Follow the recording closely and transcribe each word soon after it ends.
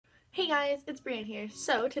Hey guys, it's Brian here.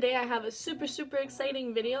 So today I have a super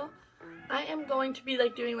exciting video. I am going to be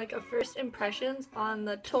doing a first impressions on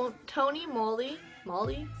the TONYMOLY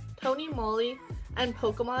and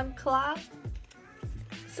Pokemon collab.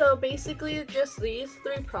 So basically just these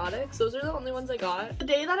three products. Those are the only ones I got. The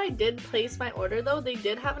day that I did place my order though, they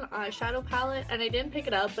did have an eyeshadow palette and I didn't pick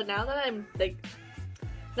it up, but now that I'm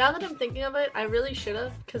thinking of it, I really should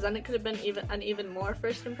have, because then it could have been an even more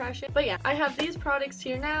first impression. But yeah, I have these products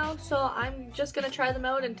here now, so I'm just gonna try them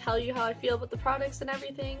out and tell you how I feel about the products and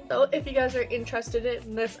everything. So if you guys are interested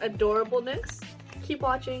in this adorableness, keep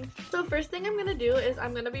watching. So first thing I'm gonna do is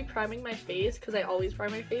I'm gonna be priming my face, because I always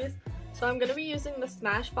prime my face. So I'm gonna be using the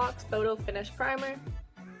Smashbox Photo Finish Primer.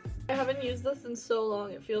 I haven't used this in so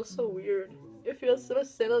long, it feels so weird. It feels so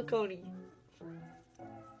silicone-y.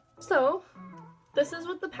 So this is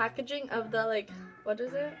what the packaging of the, what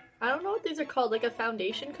is it? I don't know what these are called, like a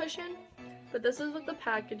foundation cushion. But this is what the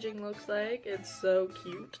packaging looks like. It's so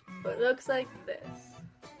cute. It looks like this.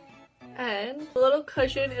 And the little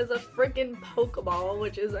cushion is a freaking Pokeball,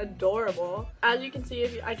 which is adorable. As you can see,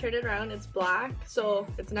 if I turn it around, it's black. So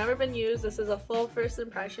it's never been used. This is a full first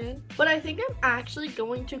impression. But I think I'm actually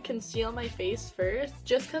going to conceal my face first,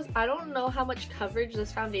 just because I don't know how much coverage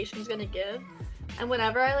this foundation is going to give. And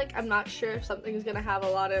whenever I'm not sure if something's gonna have a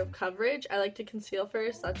lot of coverage, I like to conceal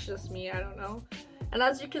first. That's just me, I don't know. And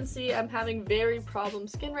as you can see, I'm having very problem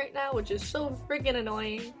skin right now, which is so freaking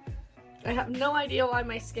annoying. I have no idea why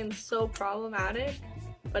my skin's so problematic,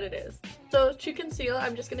 but it is. So to conceal,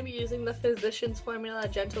 I'm just gonna be using the Physicians Formula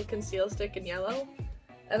Gentle Conceal Stick in yellow.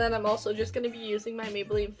 And then I'm also just gonna be using my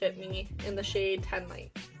Maybelline Fit Me in the shade 10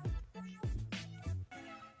 Light.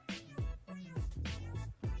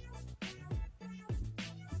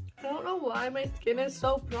 I don't know why my skin is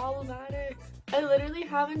so problematic. I literally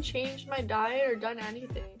haven't changed my diet or done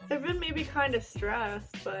anything. I've been maybe kind of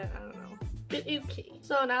stressed, but I don't know. Bit okay.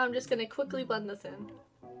 So now I'm just gonna quickly blend this in.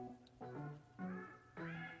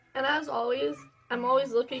 And as always, I'm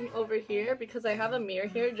always looking over here because I have a mirror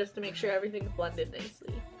here just to make sure everything's blended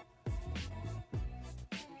nicely.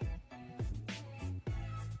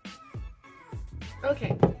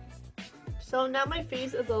 Okay. So now my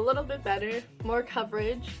face is a little bit better, more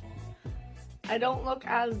coverage. I don't look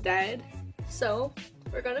as dead, so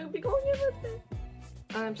we're gonna be going in with it.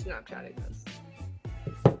 I'm Snapchatting this.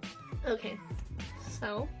 Okay,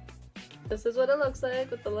 so this is what it looks like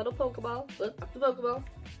with the little Pokeball. Flip up the Pokeball.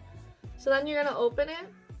 So then you're gonna open it.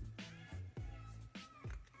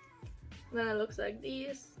 And then it looks like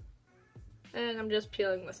these. And I'm just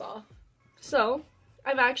peeling this off. So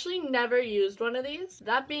I've actually never used one of these.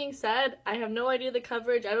 That being said, I have no idea the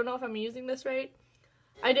coverage. I don't know if I'm using this right.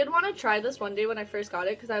 I did want to try this one day when I first got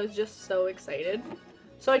it because I was just so excited.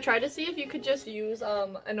 So I tried to see if you could just use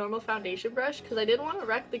a normal foundation brush because I didn't want to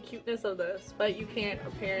wreck the cuteness of this, but you can't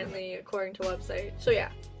apparently according to website. So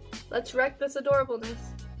yeah, let's wreck this adorableness.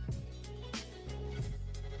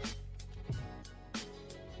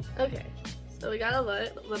 Okay, so we got a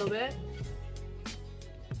little bit.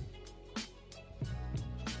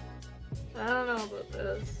 I don't know about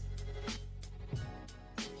this.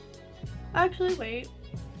 Actually, wait.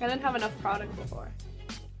 I didn't have enough product before.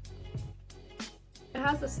 It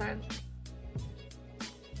has a scent.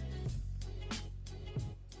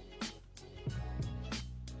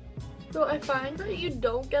 So I find that you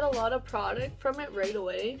don't get a lot of product from it right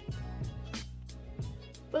away.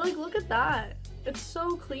 But look at that. It's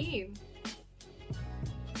so clean.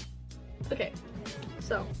 Okay,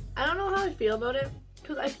 so I don't know how I feel about it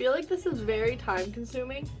because I feel like this is very time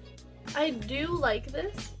consuming. I do like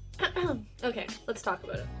this. Okay, let's talk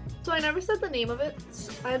about it. So I never said the name of it.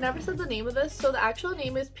 So the actual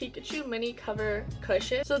name is Pikachu Mini Cover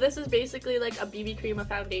Cushion. So this is basically like a BB cream, a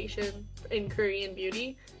foundation in Korean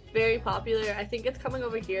beauty. Very popular. I think it's coming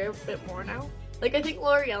over here a bit more now. I think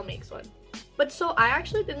L'Oreal makes one. But so I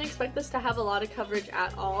actually didn't expect this to have a lot of coverage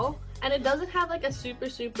at all. And it doesn't have a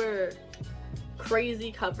super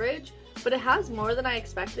crazy coverage, but it has more than I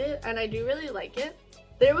expected and I do really like it.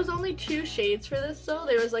 There was only 2 shades for this though.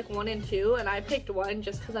 There was 1 and 2 and I picked 1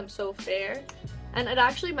 just because I'm so fair. And it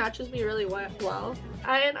actually matches me really well.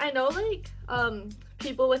 And I know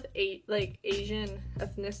people with Asian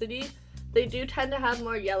ethnicity, they do tend to have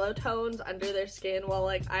more yellow tones under their skin while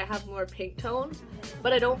I have more pink tones.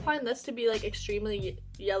 But I don't find this to be extremely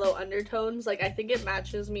yellow undertones. I think it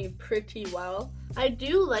matches me pretty well. I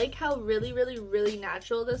do like how really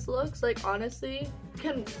natural this looks. Honestly,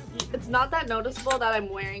 it's not that noticeable that I'm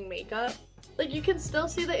wearing makeup. You can still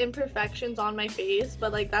see the imperfections on my face,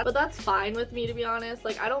 but that's fine with me, to be honest.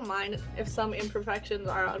 I don't mind if some imperfections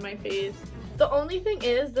are on my face. The only thing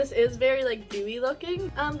is this is very like dewy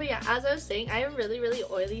looking. But yeah, as I was saying, I have really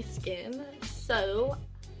oily skin, so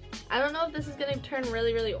I don't know if this is gonna turn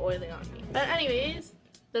really oily on me. But anyways,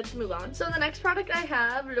 let's move on. So the next product I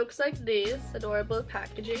have looks like this adorable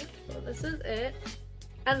packaging. So this is it,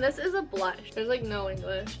 and this is a blush. There's like no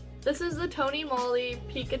English. This is the TONYMOLY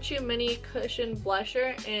Pikachu Mini Cushion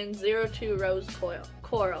Blusher in 02 Rose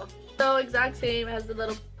Coral. So exact same as the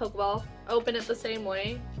little Pokeball. Open it the same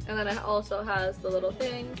way, and then it also has the little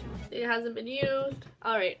thing. It hasn't been used.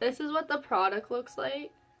 Alright, this is what the product looks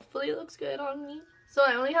like. Hopefully it looks good on me. So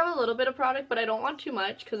I only have a little bit of product, but I don't want too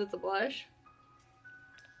much because it's a blush.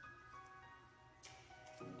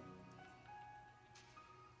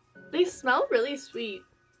 They smell really sweet.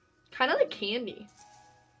 Kind of like candy.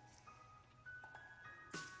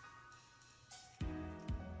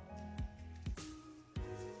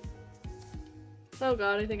 Oh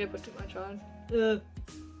god, I think I put too much on. Ugh.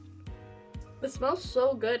 It smells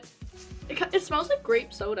so good. It smells like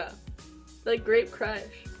grape soda. Like grape crush.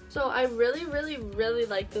 So I really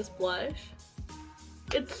like this blush.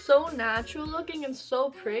 It's so natural looking and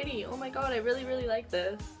so pretty. Oh my god, I really like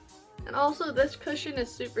this. And also this cushion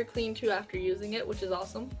is super clean too after using it, which is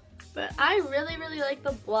awesome. But I really like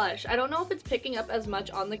the blush. I don't know if it's picking up as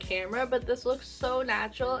much on the camera, but this looks so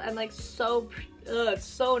natural and like so, it's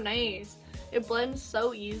so nice. It blends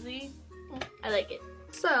so easy. I like it.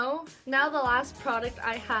 So now the last product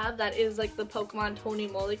I have that is like the Pokemon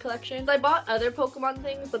TONYMOLY collection. I bought other Pokemon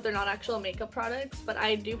things, but they're not actual makeup products, but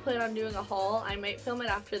I do plan on doing a haul. I might film it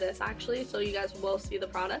after this actually, so you guys will see the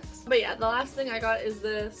products. But yeah, the last thing I got is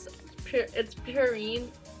this, it's Purin.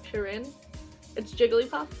 It's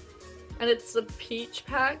Jigglypuff, and it's a peach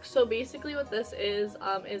pack. So basically what this is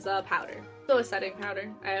a powder. So a setting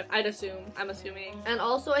powder, I'm assuming. And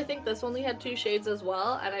also I think this only had 2 shades as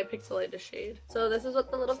well, and I picked the lightest shade. So this is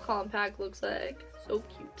what the little compact looks like. So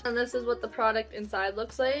cute. And this is what the product inside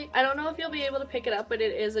looks like. I don't know if you'll be able to pick it up, but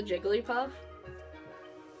it is a Jigglypuff.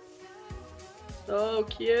 So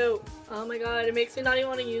cute. Oh my god, it makes me not even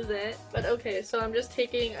want to use it. But okay, so I'm just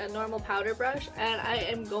taking a normal powder brush, and I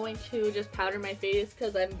am going to just powder my face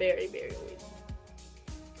because I'm very oily.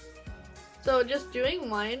 So just doing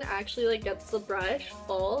one actually like gets the brush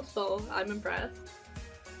full, so I'm impressed.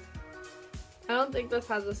 I don't think this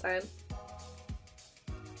has a scent.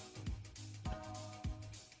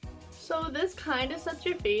 So this kind of sets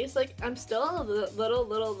your face. Like I'm still a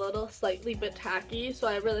little slightly bit tacky, so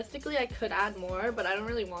realistically I could add more, but I don't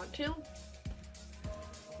really want to.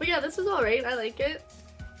 But yeah, this is alright. I like it.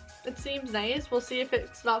 It seems nice. We'll see if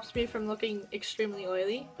it stops me from looking extremely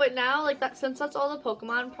oily. But now, like that, since that's all the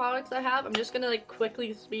Pokemon products I have, I'm just gonna like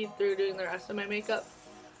quickly speed through doing the rest of my makeup.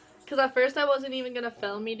 Because at first I wasn't even gonna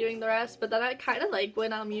film me doing the rest, but then I kind of like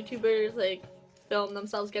when YouTubers like film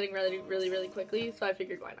themselves getting ready really quickly, so I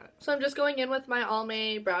figured why not. So I'm just going in with my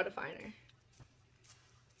Almay brow definer.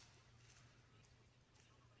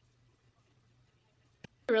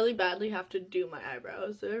 I really badly have to do my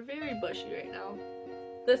eyebrows. They're very bushy right now.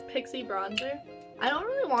 This Pixi bronzer. I don't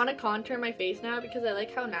really want to contour my face now because I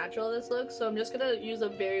like how natural this looks, so I'm just gonna use a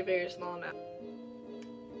very small amount.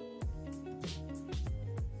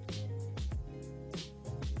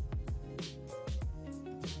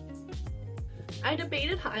 I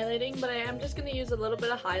debated highlighting, but I am just going to use a little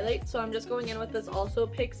bit of highlight, so I'm just going in with this also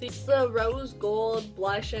Pixi. It's the Rose Gold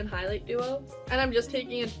Blush and Highlight Duo, and I'm just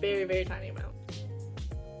taking a very tiny amount.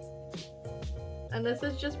 And this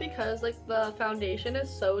is just because like the foundation is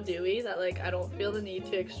so dewy that like I don't feel the need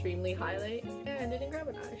to extremely highlight. And I didn't grab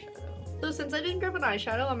an eyeshadow. So since I didn't grab an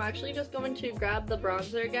eyeshadow, I'm actually just going to grab the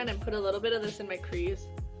bronzer again and put a little bit of this in my crease.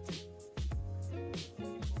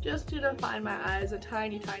 Just to define my eyes a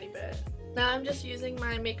tiny bit. Now I'm just using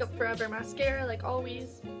my Makeup Forever mascara like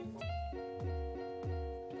always.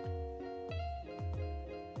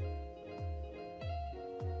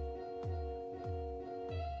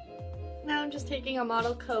 Now I'm just taking a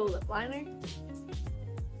Model Co lip liner.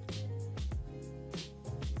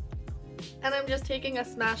 And I'm just taking a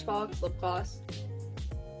Smashbox lip gloss.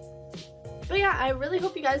 But yeah, I really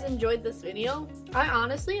hope you guys enjoyed this video. I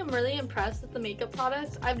honestly am really impressed with the makeup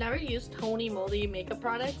products. I've never used TONYMOLY makeup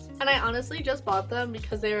products, and I honestly just bought them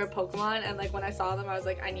because they were Pokemon, and like when I saw them I was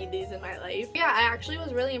like, I need these in my life. Yeah, I actually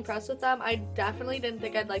was really impressed with them. I definitely didn't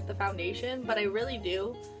think I'd like the foundation, but I really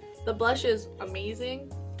do. The blush is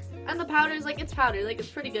amazing. And the powder is like, it's powder, like it's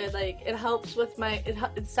pretty good. Like it helps with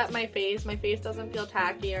it set my face. My face doesn't feel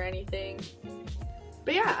tacky or anything.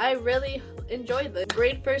 But yeah, I really enjoyed this.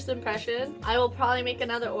 Great first impression. I will probably make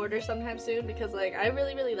another order sometime soon because like I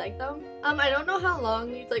really like them. I don't know how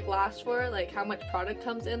long these like last for, like how much product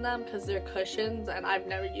comes in them because they're cushions and I've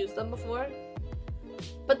never used them before.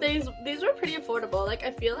 But these were pretty affordable. Like,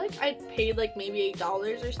 I feel like I paid like maybe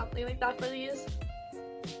 $8 or something like that for these.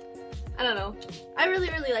 I don't know. I really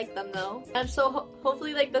like them though. And so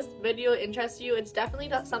hopefully like this video interests you. It's definitely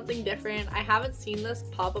not something different. I haven't seen this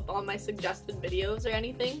pop up on my suggested videos or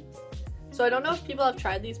anything. So I don't know if people have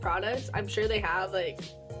tried these products. I'm sure they have. Like,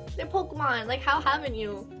 they're Pokemon. Like, how haven't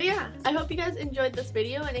you? But yeah, I hope you guys enjoyed this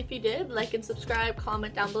video. And if you did, like and subscribe,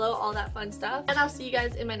 comment down below, all that fun stuff. And I'll see you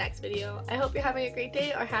guys in my next video. I hope you're having a great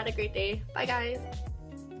day or had a great day. Bye guys.